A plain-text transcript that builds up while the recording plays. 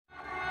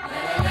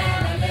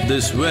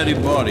This very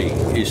body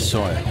is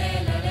soil.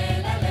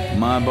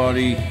 My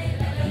body,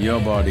 your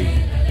body,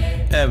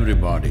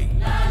 everybody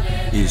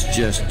is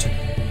just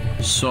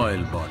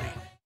soil body.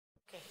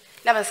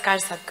 Namaskar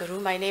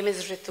Sadhguru, my name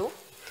is Ritu.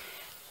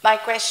 My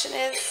question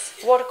is,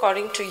 what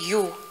according to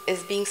you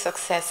is being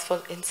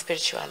successful in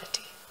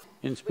spirituality?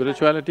 In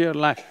spirituality or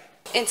life?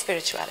 In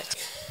spirituality.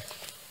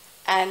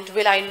 And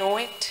will I know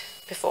it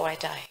before I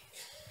die?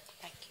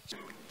 Thank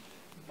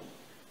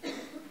you.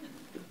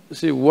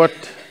 See, what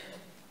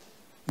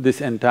this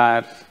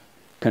entire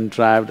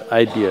contrived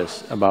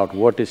ideas about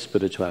what is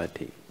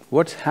spirituality,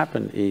 what's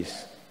happened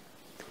is,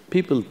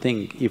 people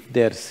think if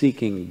they're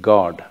seeking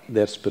God,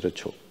 they're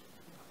spiritual.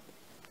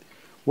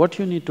 What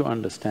you need to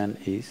understand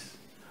is,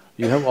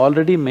 you have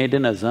already made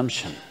an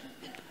assumption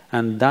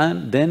and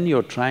then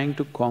you're trying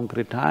to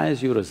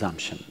concretize your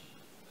assumption.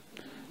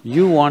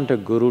 You want a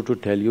guru to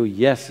tell you,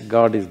 yes,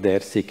 God is there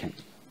seeking.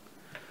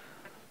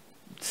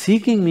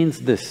 Seeking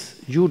means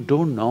this, you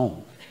don't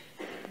know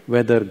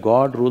whether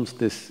God rules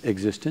this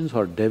existence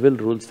or devil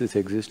rules this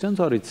existence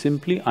or it's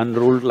simply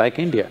unruled like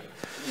India.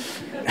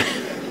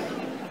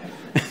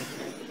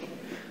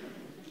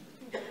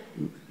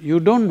 You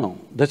don't know,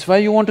 that's why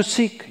you want to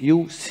seek.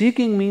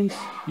 Seeking means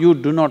you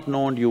do not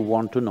know and you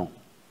want to know.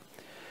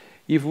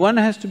 If one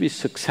has to be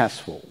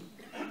successful,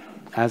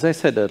 as I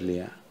said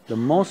earlier, the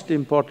most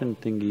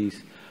important thing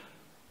is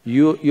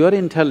your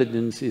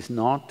intelligence is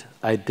not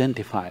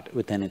identified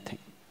with anything.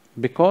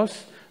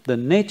 Because the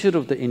nature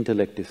of the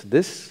intellect is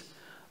this,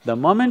 the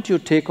moment you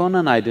take on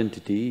an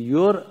identity,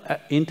 your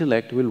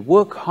intellect will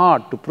work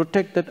hard to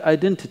protect that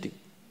identity.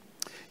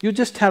 You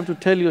just have to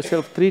tell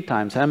yourself 3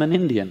 times, I'm an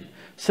Indian.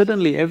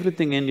 Suddenly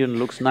everything Indian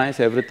looks nice,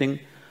 everything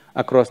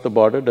across the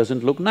border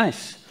doesn't look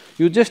nice.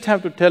 You just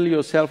have to tell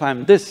yourself,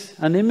 I'm this,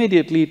 and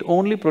immediately it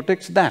only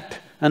protects that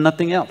and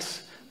nothing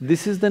else.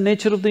 This is the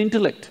nature of the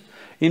intellect.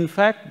 In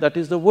fact, that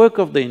is the work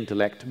of the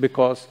intellect,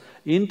 because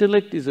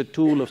intellect is a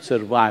tool of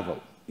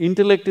survival.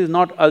 Intellect is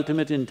not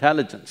ultimate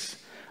intelligence.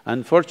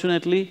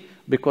 Unfortunately,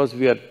 because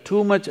we are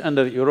too much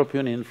under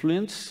European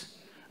influence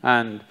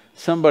and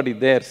somebody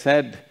there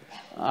said,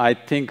 I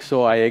think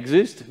so, I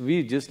exist,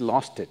 we just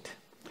lost it.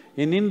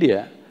 In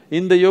India,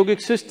 in the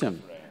yogic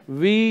system,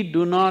 we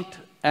do not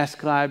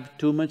ascribe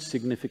too much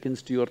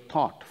significance to your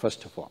thought,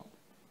 first of all.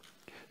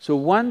 So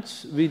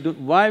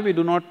why we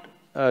do not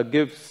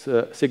give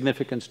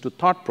significance to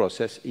thought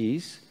process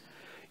is,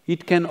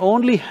 it can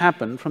only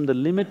happen from the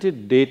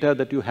limited data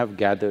that you have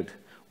gathered.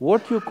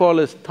 What you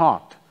call as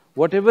thought,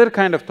 whatever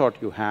kind of thought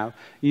you have,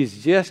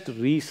 is just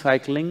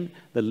recycling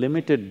the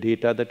limited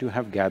data that you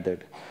have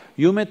gathered.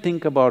 You may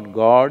think about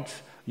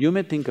gods, you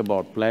may think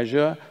about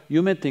pleasure,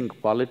 you may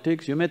think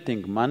politics, you may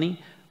think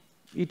money.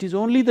 It is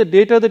only the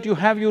data that you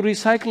have you're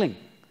recycling.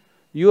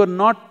 You are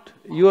not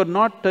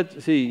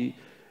see,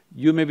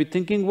 you may be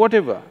thinking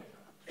whatever.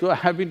 So I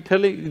have been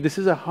telling, this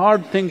is a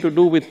hard thing to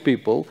do with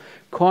people,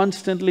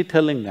 constantly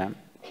telling them,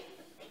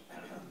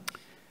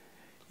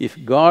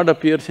 if God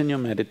appears in your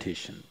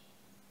meditation,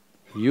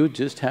 you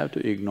just have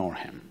to ignore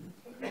him.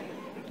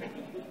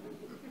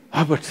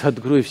 Ah, but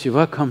Sadhguru, if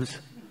Shiva comes,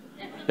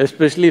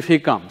 especially if he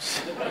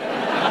comes,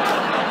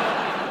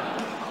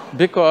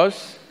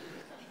 because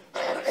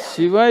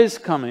Shiva is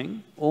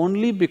coming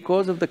only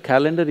because of the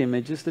calendar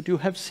images that you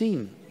have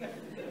seen.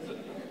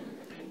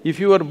 If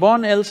you were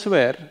born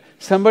elsewhere,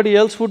 somebody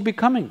else would be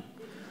coming.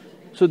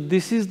 So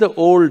this is the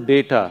old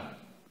data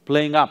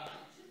playing up.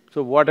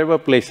 So whatever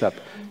plays up.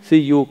 See,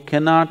 you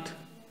cannot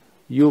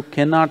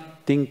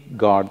think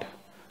God,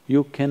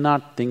 you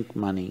cannot think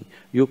money,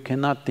 you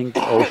cannot think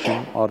the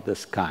ocean or the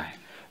sky.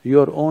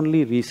 You are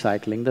only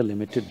recycling the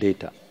limited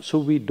data. So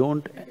we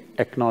don't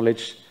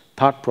acknowledge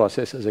thought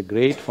process as a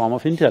great form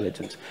of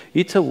intelligence.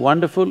 It's a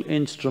wonderful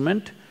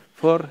instrument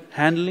for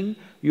handling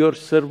your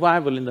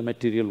survival in the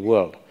material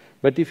world.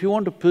 But if you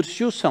want to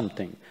pursue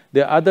something,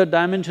 there are other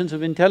dimensions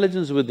of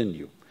intelligence within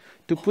you.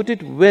 To put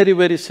it very,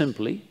 very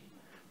simply,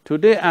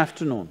 today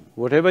afternoon,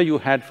 whatever you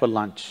had for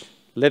lunch,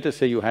 let us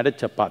say you had a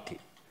chapati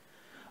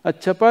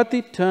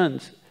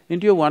turns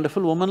into a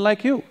wonderful woman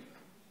like you,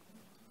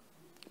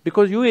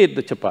 because you ate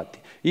the chapati.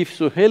 If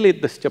Suhail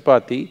ate this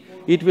chapati,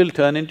 it will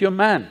turn into a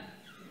man.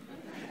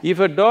 If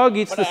a dog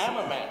eats But I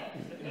am a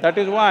man. That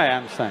is why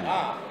I'm saying.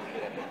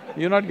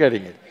 You're not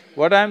getting it.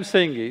 What I'm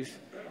saying is,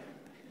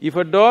 if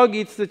a dog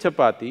eats the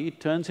chapati, it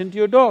turns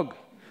into a dog.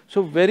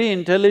 So very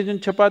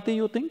intelligent chapati,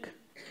 you think?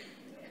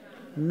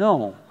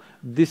 No,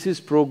 this is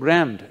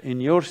programmed.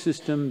 In your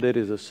system, there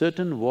is a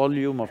certain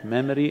volume of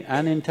memory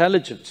and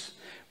intelligence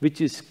which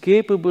is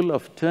capable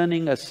of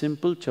turning a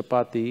simple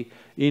chapati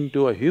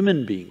into a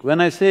human being. When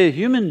I say a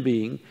human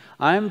being,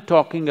 I am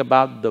talking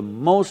about the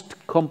most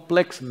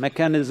complex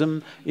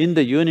mechanism in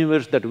the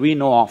universe that we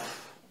know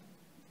of.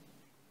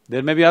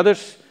 There may be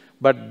others,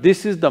 but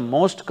this is the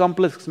most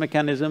complex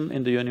mechanism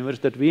in the universe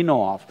that we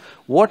know of.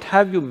 What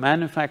have you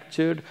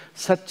manufactured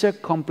such a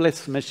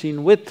complex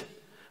machine with?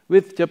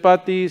 With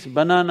chapatis,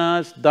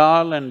 bananas,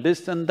 dal and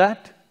this and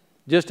that?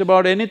 Just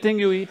about anything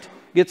you eat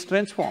gets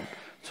transformed.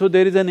 So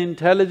there is an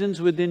intelligence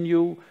within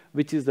you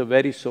which is the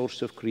very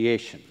source of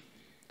creation.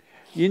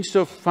 Instead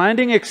of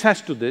finding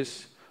access to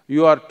this,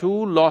 you are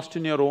too lost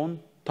in your own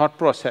thought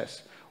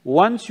process.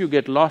 Once you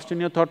get lost in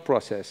your thought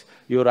process,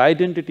 your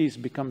identities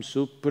become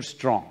super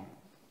strong.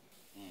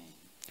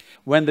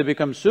 When they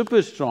become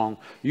super strong,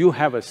 you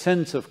have a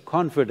sense of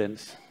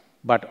confidence,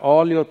 but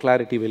all your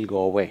clarity will go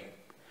away.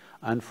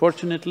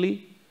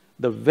 Unfortunately,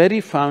 the very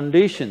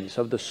foundations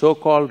of the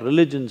so-called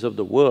religions of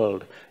the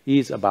world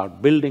is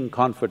about building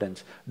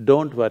confidence.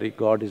 Don't worry,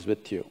 God is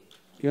with you.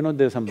 You know,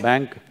 there's some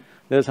bank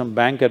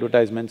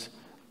advertisements,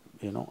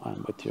 you know,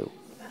 I'm with you.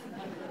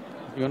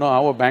 You know,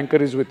 our banker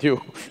is with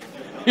you.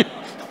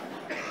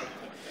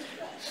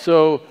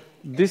 So,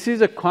 this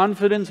is a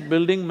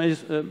confidence-building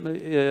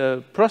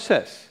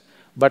process.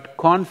 But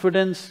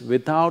confidence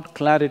without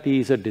clarity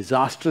is a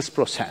disastrous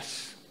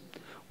process.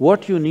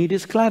 What you need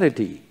is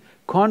clarity.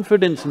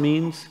 Confidence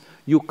means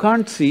you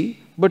can't see,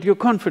 but you're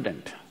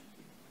confident.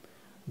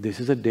 This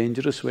is a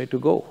dangerous way to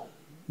go.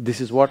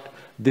 This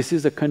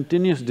is a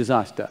continuous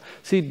disaster.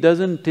 See, it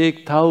doesn't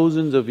take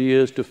thousands of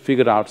years to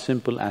figure out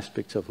simple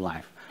aspects of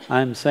life.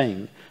 I'm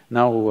saying,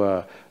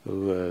 now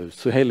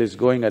Suhail is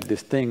going at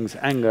these things,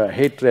 anger,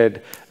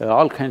 hatred,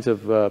 all kinds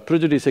of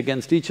prejudice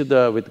against each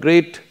other with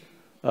great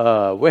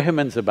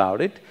vehemence about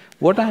it.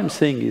 What I'm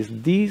saying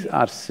is, these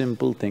are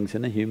simple things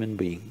in a human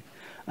being.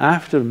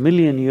 After a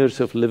million years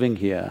of living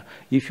here,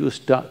 if you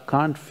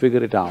can't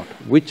figure it out,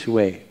 which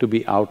way to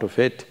be out of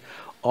it,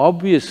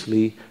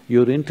 obviously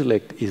your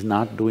intellect is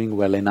not doing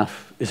well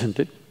enough, isn't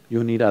it?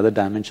 You need other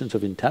dimensions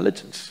of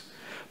intelligence.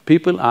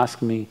 People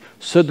ask me,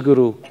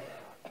 Sadhguru,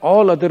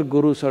 all other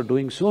gurus are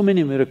doing so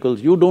many miracles,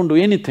 you don't do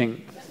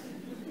anything.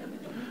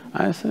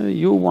 I say,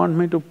 you want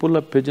me to pull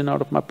a pigeon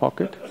out of my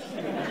pocket?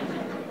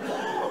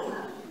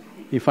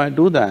 If I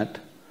do that,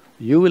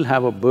 you will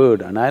have a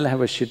bird and I'll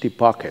have a shitty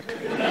pocket.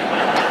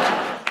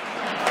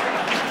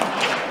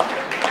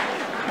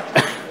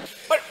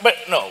 But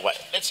no,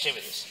 let's stay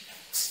with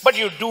this. But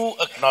you do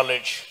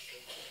acknowledge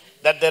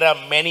that there are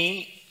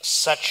many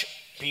such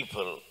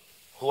people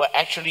who are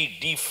actually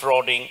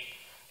defrauding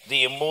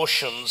the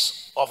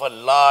emotions of a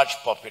large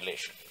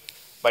population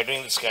by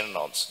doing this kind of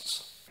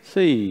nonsense.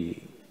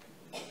 See,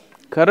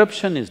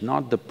 corruption is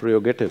not the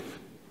prerogative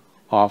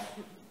of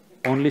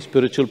only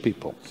spiritual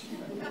people.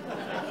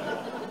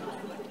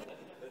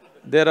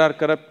 There are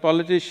corrupt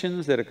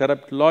politicians, there are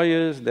corrupt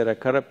lawyers, there are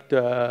corrupt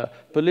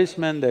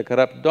policemen, there are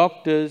corrupt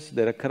doctors,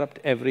 there are corrupt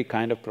every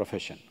kind of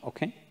profession,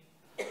 okay?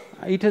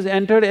 It has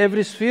entered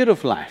every sphere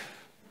of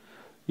life.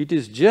 It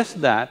is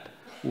just that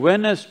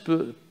when a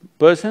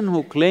person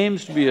who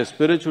claims to be a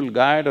spiritual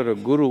guide or a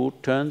guru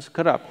turns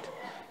corrupt,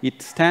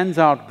 it stands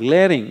out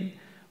glaring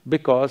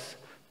because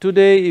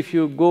today if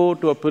you go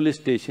to a police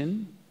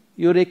station,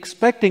 you're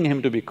expecting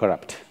him to be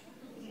corrupt,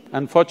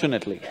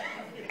 unfortunately.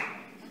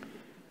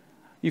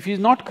 If he's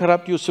not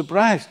corrupt, you're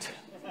surprised.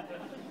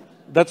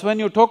 That's when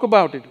you talk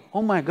about it.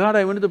 Oh my God,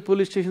 I went to the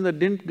police station,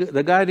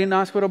 the guy didn't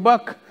ask for a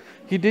buck.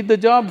 He did the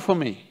job for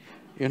me,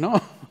 you know.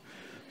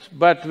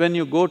 But when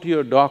you go to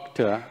your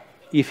doctor,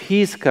 if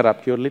he's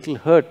corrupt, you're a little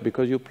hurt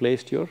because you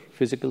placed your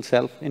physical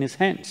self in his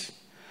hands.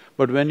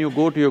 But when you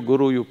go to your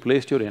guru, you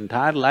placed your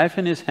entire life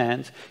in his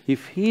hands.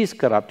 If he is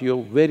corrupt,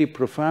 you're very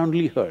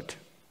profoundly hurt,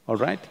 all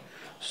right?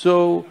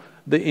 So,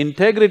 the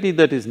integrity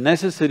that is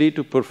necessary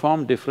to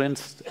perform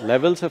different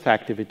levels of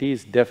activity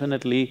is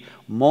definitely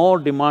more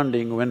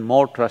demanding when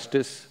more trust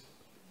is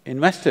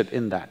invested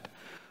in that.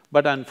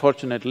 But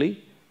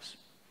unfortunately,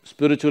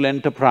 spiritual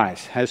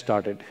enterprise has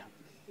started,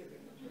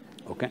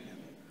 okay?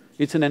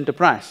 It's an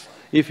enterprise.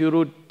 If you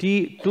read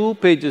 2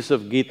 pages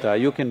of Gita,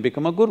 you can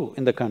become a guru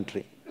in the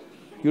country.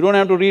 You don't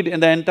have to read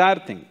the entire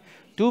thing.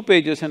 2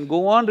 pages and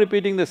go on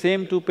repeating the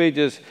same 2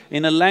 pages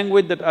in a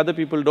language that other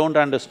people don't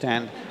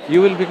understand,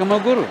 you will become a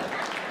guru.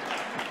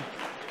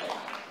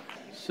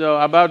 So,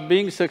 about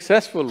being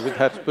successful with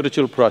that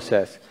spiritual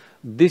process,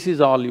 this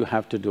is all you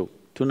have to do.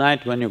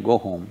 Tonight when you go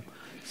home,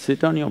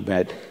 sit on your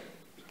bed,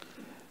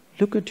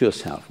 look at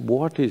yourself,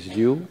 what is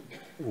you,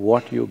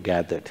 what you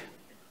gathered,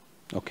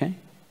 okay?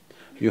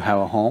 You have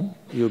a home,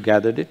 you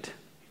gathered it.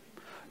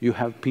 You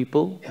have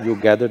people, you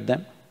gathered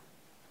them.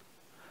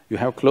 You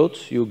have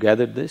clothes, you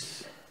gathered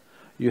this.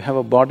 You have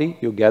a body,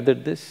 you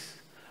gathered this.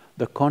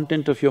 The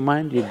content of your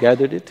mind, you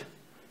gathered it.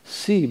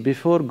 See,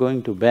 before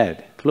going to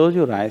bed, close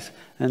your eyes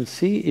and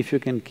see if you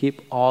can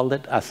keep all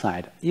that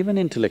aside, even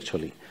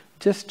intellectually.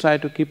 Just try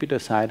to keep it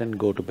aside and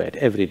go to bed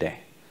every day.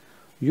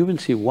 You will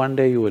see one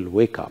day you will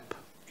wake up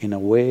in a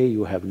way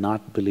you have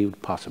not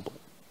believed possible,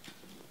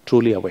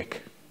 truly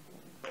awake.